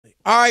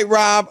All right,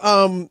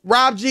 Rob.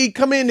 Rob G,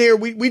 come in here.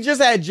 We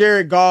just had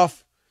Jared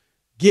Goff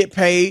get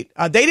paid.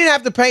 They didn't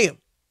have to pay him.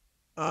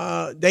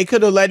 They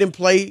could have let him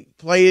play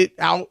it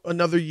out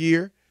another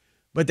year,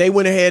 but they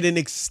went ahead and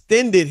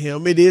extended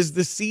him. It is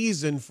the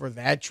season for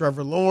that.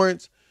 Trevor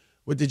Lawrence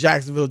with the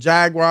Jacksonville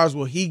Jaguars,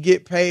 will he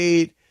get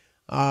paid?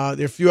 There are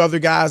a few other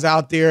guys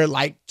out there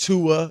like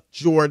Tua,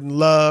 Jordan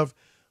Love.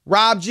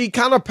 Rob G,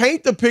 kind of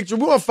paint the picture.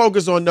 We want to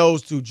focus on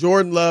those two,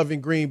 Jordan Love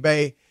in Green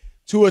Bay,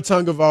 Tua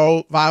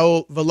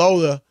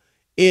Tagovailoa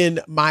in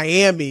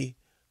Miami.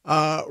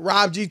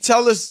 Rob G,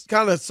 tell us,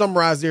 kind of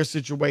summarize their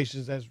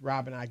situations as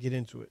Rob and I get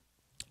into it.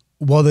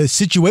 Well, the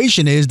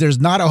situation is there's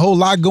not a whole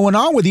lot going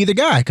on with either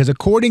guy because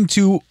according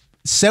to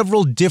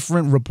several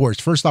different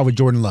reports, first off with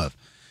Jordan Love,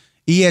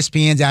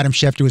 ESPN's Adam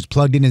Schefter was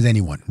plugged in as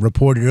anyone,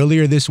 reported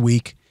earlier this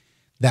week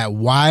that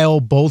while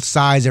both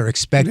sides are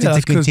expected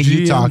to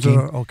continue talking.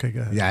 Okay,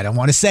 go ahead. Yeah, I don't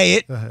want to say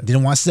it.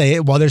 Didn't want to say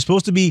it. While they're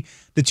supposed to be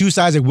the two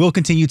sides that will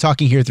continue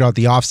talking here throughout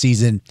the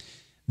offseason,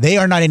 they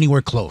are not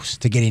anywhere close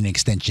to getting an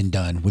extension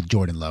done with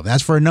Jordan Love.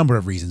 That's for a number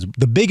of reasons.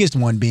 The biggest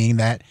one being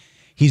that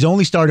he's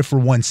only started for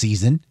one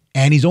season,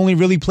 and he's only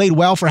really played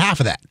well for half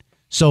of that.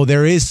 So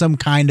there is some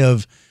kind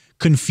of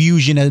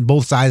confusion at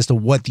both sides as to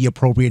what the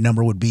appropriate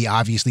number would be.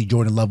 Obviously,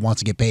 Jordan Love wants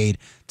to get paid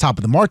top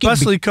of the market.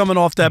 Especially coming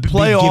off that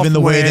playoff given the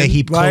way win, that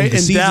he closed the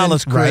in season.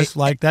 Dallas, Chris. Right?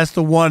 Like, that's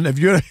the one, if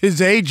you're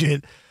his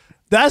agent,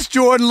 that's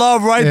Jordan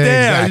Love right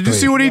there. Exactly. Did you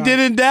see what he did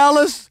in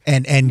Dallas?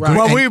 And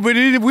Well, we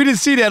didn't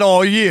see that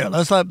all year.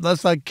 Let's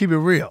like keep it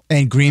real.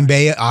 And Green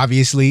Bay,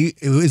 obviously,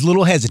 is a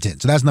little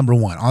hesitant. So that's number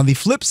one. On the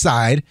flip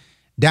side,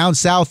 down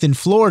south in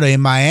Florida, in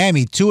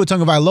Miami, Tua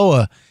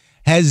Tagovailoa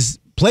has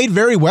played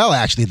very well,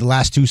 actually, the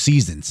last two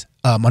seasons.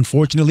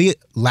 Unfortunately,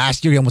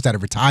 last year he almost had to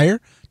retire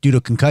due to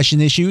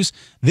concussion issues.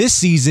 This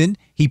season,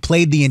 he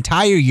played the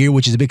entire year,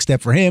 which is a big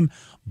step for him.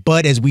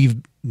 But as we've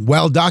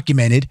well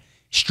documented,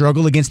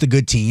 struggled against the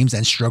good teams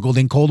and struggled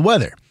in cold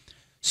weather.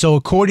 So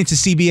according to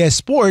CBS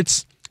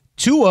Sports,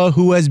 Tua,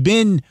 who has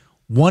been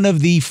one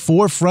of the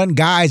forefront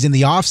guys in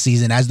the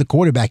offseason as the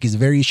quarterback, is a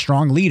very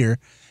strong leader,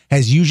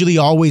 has usually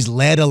always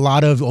led a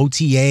lot of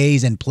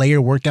OTAs and player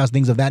workouts,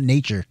 things of that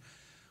nature.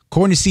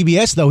 According to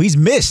CBS, though, he's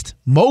missed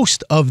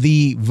most of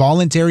the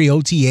voluntary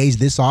OTAs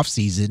this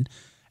offseason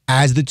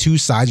as the two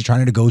sides are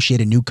trying to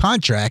negotiate a new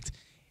contract.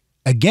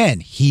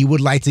 Again, he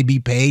would like to be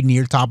paid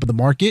near top of the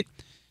market.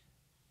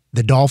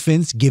 The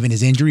Dolphins, given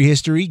his injury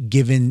history,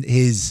 given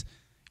his,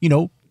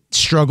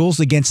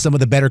 struggles against some of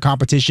the better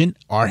competition,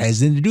 are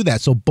hesitant to do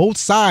that. So both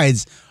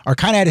sides are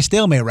kind of at a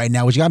stalemate right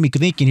now, which got me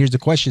thinking. Here's the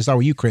question. Start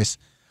with you, Chris.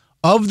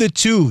 Of the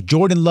two,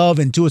 Jordan Love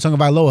and Tua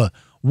Tagovailoa,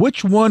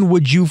 which one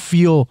would you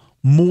feel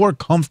more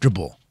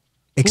comfortable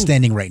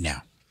extending right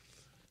now?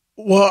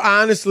 Well,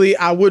 honestly,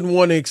 I wouldn't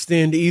want to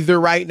extend either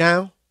right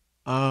now.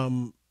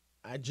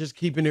 Just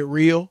keeping it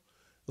real.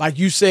 Like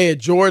you said,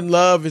 Jordan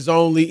Love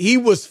he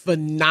was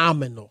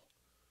phenomenal.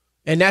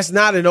 And that's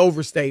not an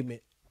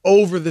overstatement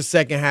over the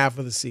second half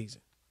of the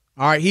season.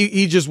 All right.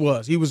 He just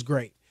was. He was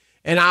great.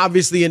 And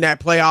obviously in that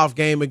playoff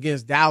game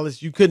against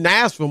Dallas, you couldn't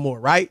ask for more,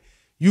 right?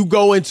 You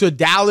go into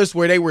Dallas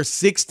where they were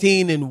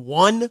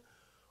 16-1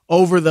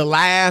 over the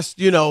last,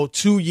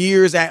 2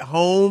 years at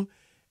home.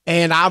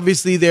 And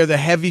obviously they're the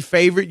heavy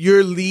favorite.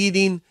 You're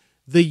leading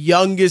the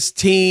youngest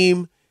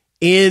team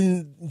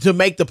to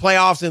make the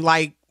playoffs in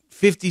like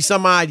 50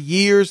 some odd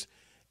years.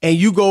 And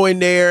you go in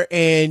there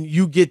and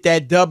you get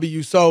that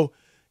W. So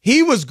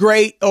he was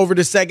great over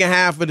the second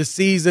half of the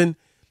season.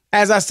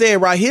 As I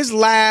said, right, his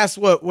last,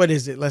 what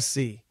is it? Let's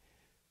see.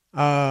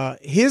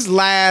 His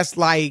last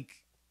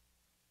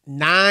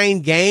 9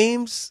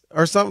 games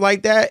or something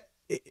like that.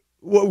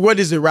 What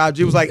is it, Rob?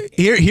 It was like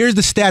here's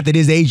the stat that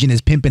his agent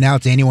is pimping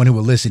out to anyone who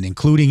will listen,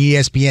 including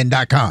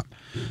ESPN.com.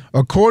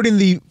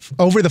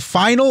 Over the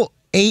final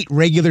 8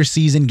 regular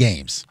season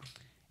games,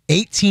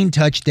 18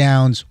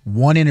 touchdowns,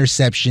 1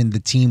 interception.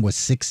 The team was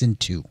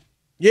 6-2.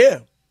 Yeah,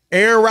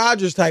 Aaron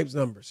Rodgers types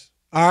numbers.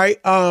 All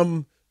right.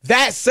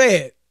 That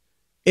said,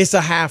 it's a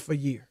half a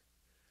year,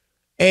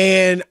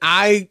 and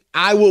I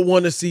would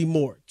want to see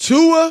more.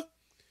 Tua,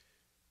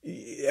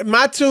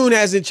 my tune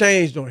hasn't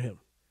changed on him.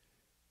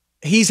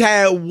 He's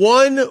had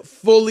one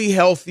fully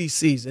healthy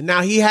season.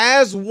 Now, he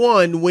has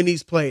won when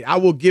he's played. I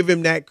will give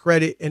him that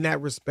credit and that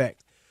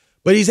respect.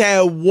 But he's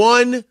had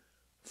one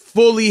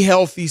fully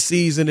healthy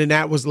season, and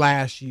that was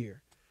last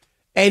year.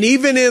 And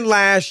even in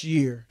last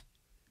year,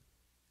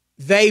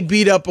 they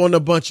beat up on a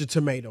bunch of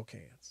tomato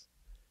cans.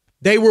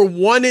 They were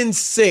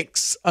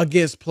 1-6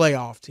 against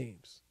playoff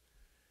teams.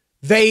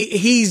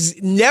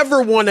 He's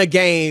never won a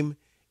game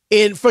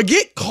in,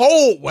 forget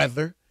cold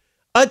weather,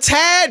 a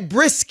tad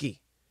brisky.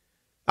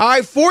 All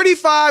right,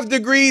 45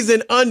 degrees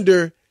and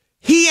under,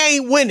 he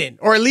ain't winning,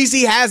 or at least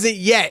he hasn't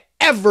yet,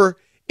 ever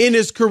in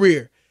his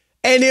career.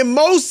 And in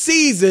most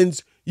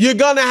seasons, you're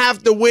going to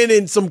have to win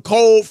in some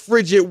cold,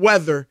 frigid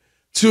weather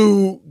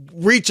to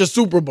reach a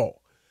Super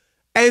Bowl.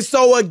 And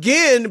so,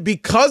 again,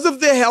 because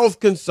of the health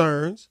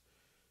concerns,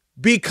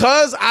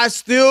 because I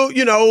still,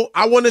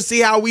 I want to see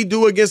how we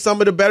do against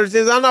some of the better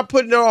teams. I'm not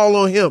putting it all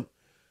on him.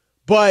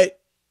 But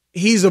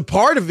he's a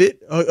part of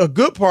it, a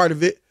good part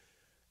of it.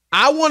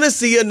 I want to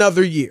see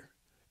another year.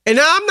 And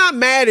I'm not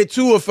mad at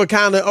Tua for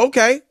kind of,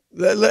 okay,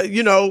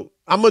 you know,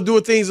 I'm going to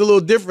do things a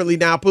little differently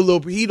now, put a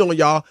little heat on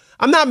y'all.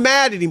 I'm not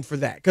mad at him for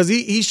that because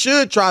he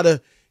should try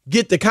to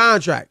get the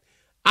contract.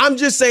 I'm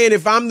just saying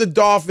if I'm the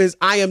Dolphins,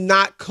 I am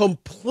not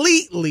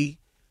completely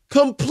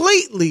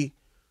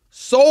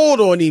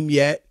sold on him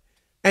yet.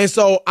 And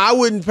so I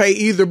wouldn't pay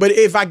either. But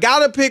if I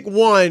got to pick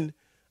one,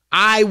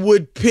 I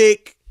would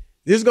pick,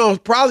 this is going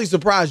to probably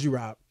surprise you,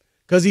 Rob,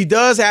 because he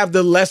does have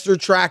the lesser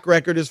track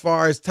record as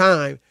far as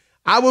time.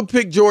 I would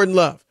pick Jordan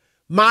Love.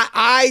 My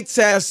eye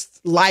test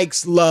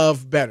likes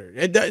Love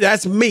better.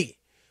 That's me.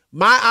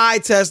 My eye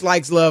test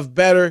likes Love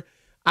better.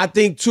 I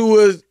think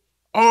Tua's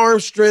arm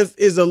strength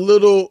is a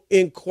little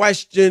in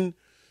question.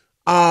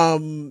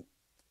 And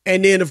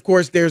then, of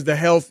course, there's the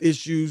health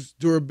issues,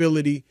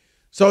 durability.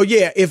 So,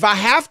 yeah, if I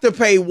have to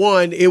pay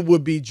one, it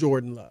would be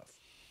Jordan Love.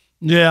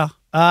 Yeah,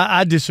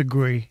 I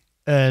disagree.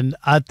 And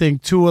I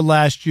think Tua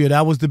last year,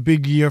 that was the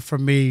big year for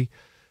me.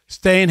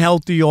 Staying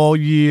healthy all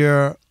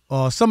year.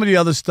 Some of the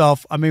other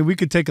stuff, I mean, we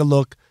could take a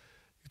look.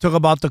 Talk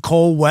about the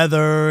cold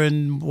weather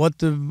and what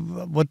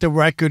the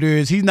record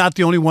is. He's not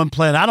the only one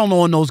playing. I don't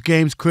know in those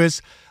games,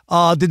 Chris.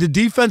 Did the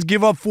defense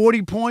give up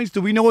 40 points?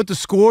 Do we know what the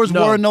scores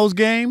were in those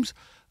games?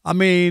 I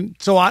mean,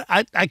 so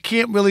I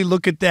can't really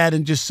look at that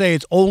and just say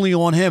it's only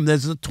on him.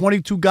 There's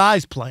 22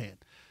 guys playing.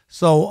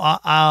 So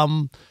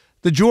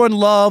the Jordan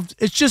Love,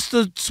 it's just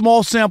a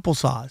small sample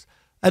size.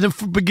 At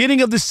the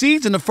beginning of the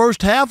season, the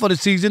first half of the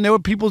season, there were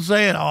people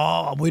saying,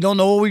 "Oh, we don't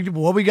know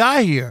what we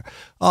got here."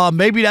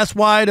 Maybe that's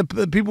why the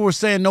people were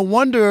saying, "No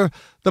wonder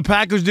the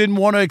Packers didn't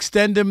want to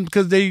extend him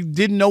because they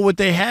didn't know what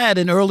they had."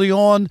 And early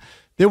on,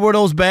 there were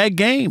those bad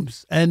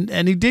games, and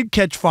he did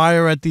catch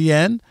fire at the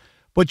end.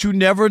 But you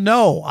never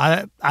know.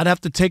 I'd have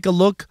to take a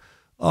look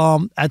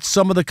at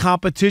some of the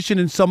competition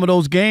in some of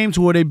those games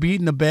where they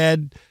beating the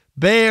bad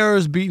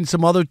Bears, beating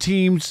some other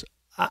teams.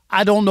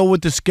 I don't know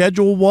what the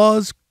schedule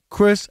was,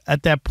 Chris,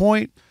 at that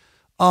point.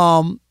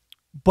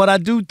 But I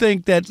do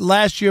think that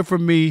last year for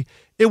me,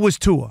 it was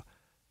Tua.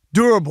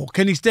 Durable.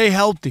 Can he stay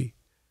healthy?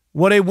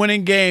 Were they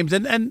winning games?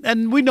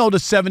 And we know the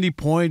 70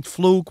 points,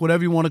 fluke,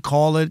 whatever you want to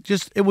call it.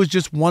 It was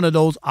just one of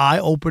those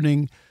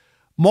eye-opening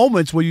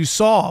moments where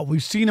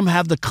we've seen him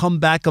have the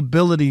comeback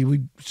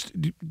ability.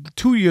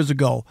 2 years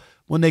ago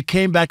when they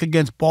came back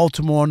against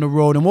Baltimore on the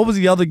road. And what was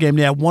the other game?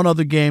 They had one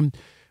other game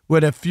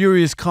where the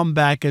furious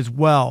comeback as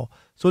well.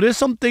 So there's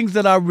some things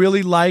that I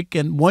really like,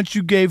 and once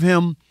you gave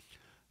him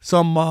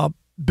some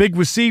big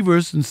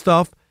receivers and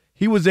stuff,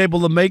 he was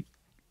able to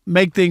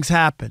make things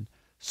happen.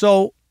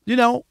 So, you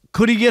know,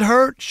 could he get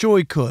hurt? Sure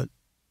he could.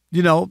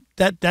 You know,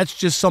 that's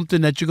just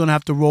something that you're going to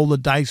have to roll the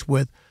dice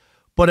with.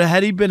 But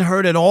had he been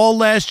hurt at all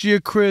last year,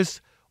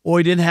 Chris, or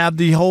he didn't have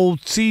the whole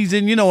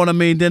season, you know what I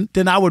mean,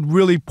 then I would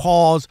really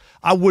pause.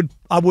 I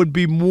would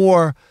be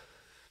more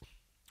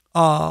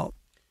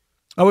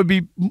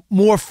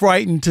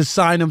frightened to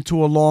sign him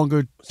to a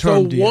longer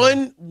term deal.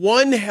 So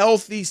one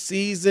healthy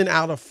season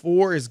out of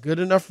 4 is good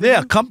enough for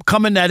you?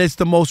 Coming that it's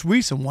the most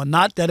recent one,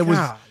 not that it was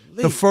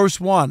the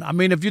first one. I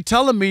mean, if you're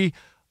telling me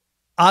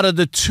out of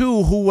the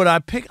 2, who would I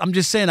pick? I'm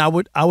just saying I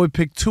would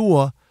pick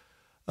Tua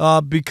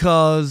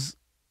because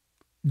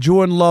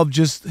Jordan Love,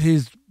 just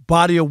his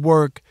body of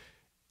work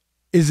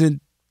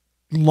isn't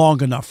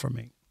long enough for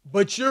me.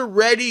 But you're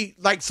ready,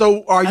 like,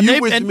 so are you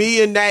with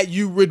me in that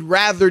you would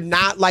rather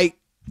not, like,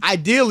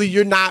 ideally,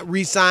 you're not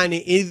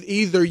re-signing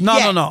either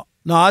yet.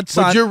 No, I'd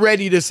sign. But you're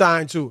ready to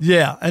sign too.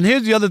 Yeah, and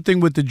here's the other thing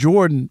with the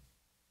Jordan,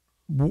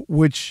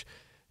 which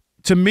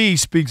to me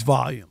speaks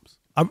volumes.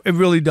 It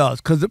really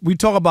does, because we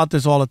talk about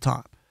this all the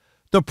time.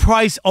 The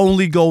price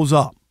only goes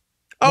up.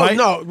 Oh, right?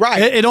 no,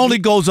 right. It only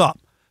goes up.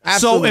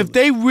 Absolutely. So if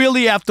they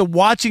really, after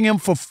watching him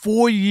for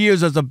 4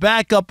 years as a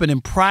backup and in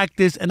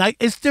practice, and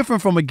it's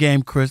different from a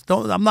game, Chris.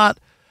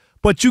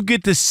 But you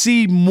get to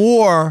see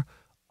more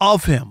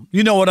of him.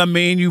 You know what I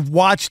mean? You've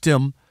watched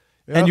him,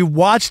 and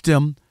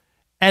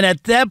and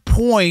at that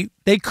point,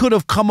 they could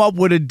have come up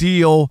with a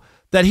deal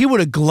that he would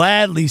have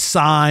gladly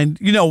signed,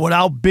 you know,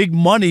 without big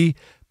money,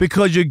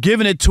 because you're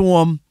giving it to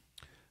him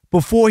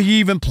before he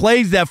even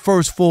plays that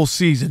first full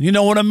season. You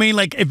know what I mean?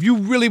 Like, if you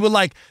really were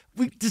like,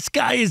 this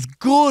guy is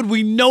good,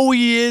 we know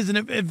he is,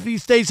 and if he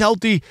stays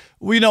healthy,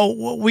 we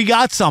know we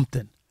got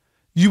something.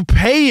 You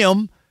pay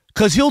him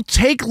because he'll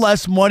take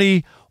less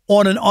money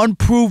on an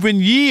unproven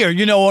year,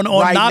 you know,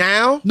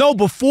 now? No,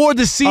 before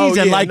the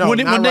season,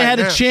 when they had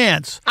a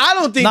chance. I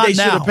don't think they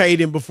should have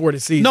paid him before the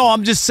season. No,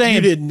 I'm just saying.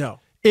 You didn't know.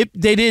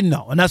 They didn't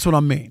know, and that's what I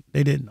mean.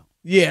 They didn't know.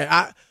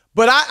 Yeah,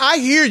 but I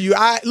hear you.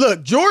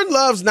 Look, Jordan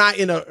Love's not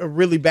in a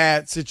really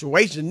bad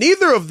situation.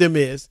 Neither of them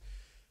is,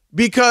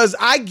 because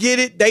I get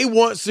it. They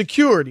want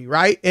security,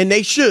 right? And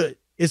they should.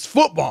 It's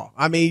football.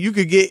 I mean, you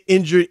could get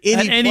injured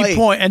at any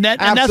point, and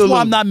that's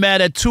why I'm not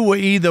mad at Tua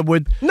either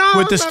with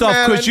the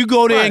stuff. Chris, you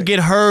go there and get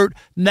hurt.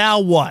 Now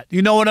what?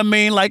 You know what I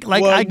mean? I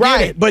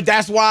get it. But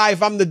that's why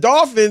if I'm the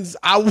Dolphins,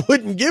 I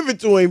wouldn't give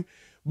it to him.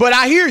 But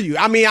I hear you.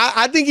 I mean,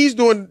 I think he's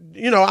doing.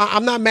 You know,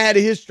 I'm not mad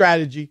at his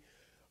strategy,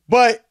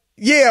 but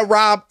yeah,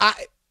 Rob,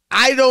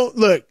 I don't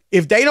look,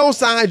 if they don't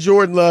sign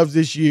Jordan Love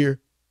this year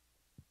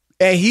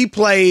and he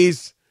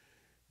plays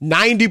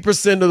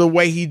 90% of the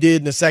way he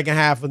did in the second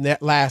half of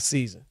that last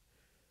season.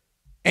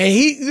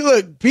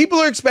 And people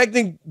are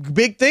expecting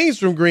big things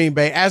from Green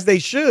Bay, as they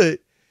should.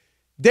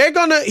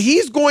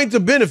 He's going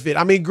to benefit.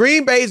 I mean,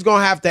 Green Bay is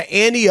going to have to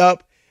ante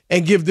up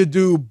and give the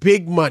dude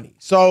big money.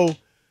 So,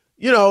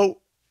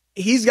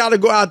 he's got to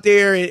go out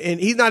there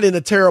and he's not in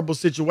a terrible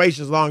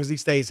situation as long as he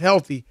stays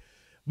healthy.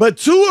 But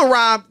Tua,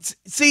 Rob,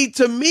 see,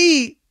 to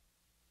me,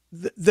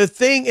 the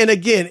thing, and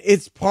again,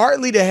 it's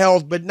partly the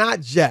health, but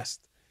not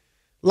just.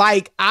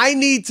 Like, I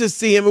need to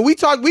see him. And we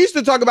used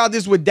to talk about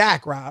this with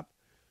Dak, Rob.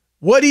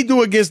 What'd he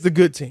do against the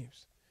good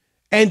teams?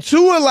 And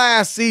Tua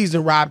last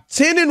season, Rob,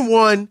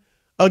 10-1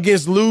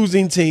 against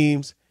losing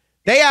teams.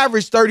 They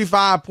averaged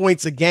 35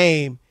 points a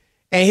game,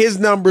 and his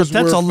numbers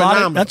were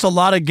phenomenal. That's a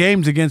lot of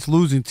games against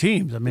losing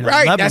teams. I mean,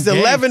 right? That's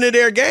 11 of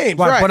their games,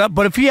 right?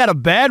 But if he had a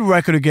bad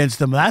record against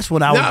them, that's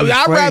what I would be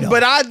afraid of.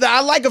 But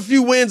I like a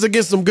few wins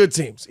against some good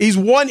teams. He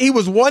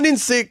was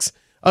 1-6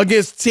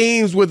 against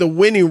teams with a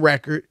winning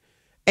record,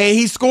 and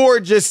he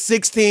scored just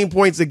 16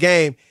 points a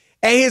game.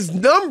 And his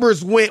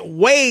numbers went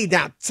way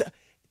down.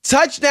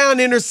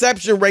 Touchdown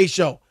interception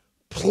ratio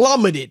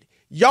plummeted.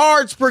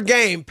 Yards per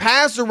game,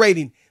 passer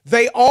rating,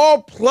 they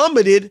all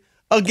plummeted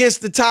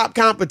against the top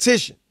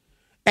competition.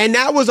 And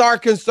that was our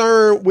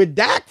concern with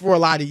Dak for a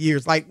lot of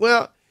years. Like,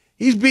 well,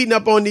 he's beating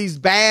up on these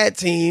bad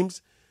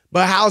teams,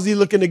 but how's he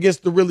looking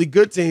against the really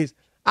good teams?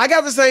 I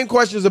got the same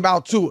questions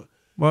about Tua.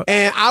 What?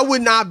 And I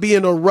would not be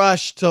in a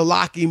rush to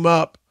lock him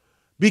up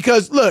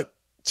because, look,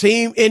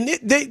 team, and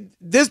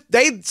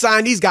they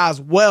signed these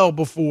guys well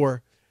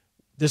before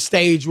the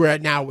stage we're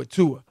at now with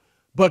Tua.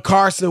 But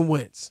Carson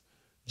Wentz,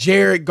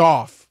 Jared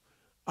Goff,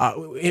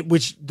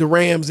 which the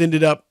Rams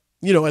ended up,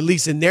 at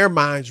least in their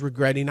minds,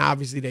 regretting.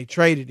 Obviously, they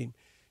traded him.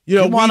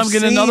 You want him to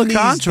get another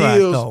contract,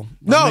 though.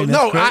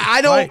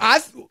 I don't.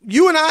 Right.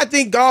 You and I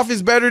think Goff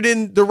is better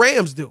than the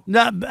Rams do.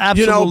 No,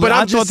 absolutely. But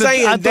I'm just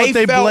saying, I thought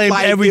they felt blamed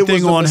like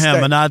everything on mistake.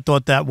 him, and I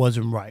thought that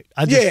wasn't right.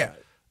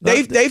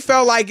 They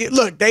felt like it.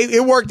 Look,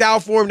 it worked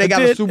out for him. They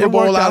got a Super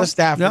Bowl out of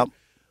Stafford. Yep.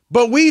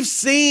 But we've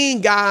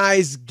seen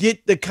guys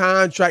get the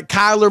contract.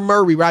 Kyler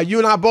Murray, right? You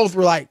and I both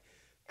were like,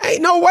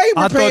 ain't no way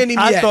we're paying him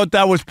yet. I thought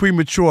that was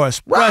premature,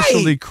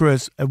 especially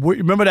Chris.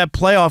 Remember that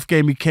playoff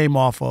game he came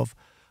off of?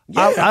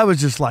 Yeah. I was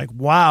just like,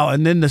 wow.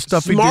 And then the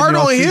stuff he did smart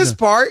on his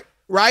part,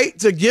 right?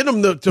 To get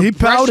him to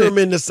pressure him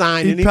into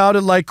signing. He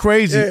pouted like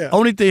crazy. Yeah.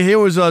 Only thing here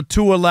was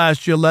Tua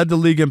last year, led the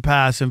league in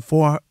passing,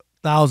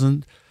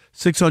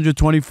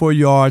 4,624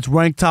 yards,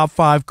 ranked top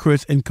 5,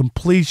 Chris, in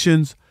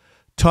completions,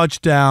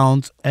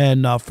 touchdowns,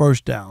 and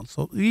first downs.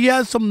 So he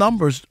has some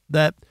numbers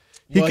that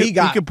he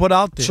could put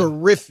out there.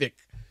 Terrific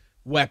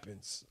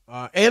weapons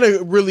and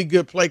a really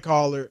good play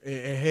caller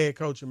and head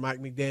coach in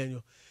Mike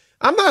McDaniel.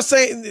 I'm not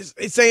saying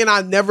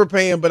I'd never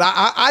pay him, but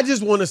I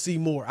just want to see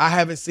more. I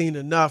haven't seen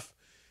enough.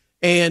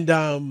 And,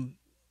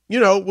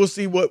 we'll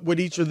see what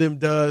each of them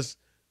does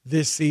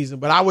this season.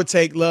 But I would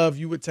take Love.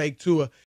 You would take Tua.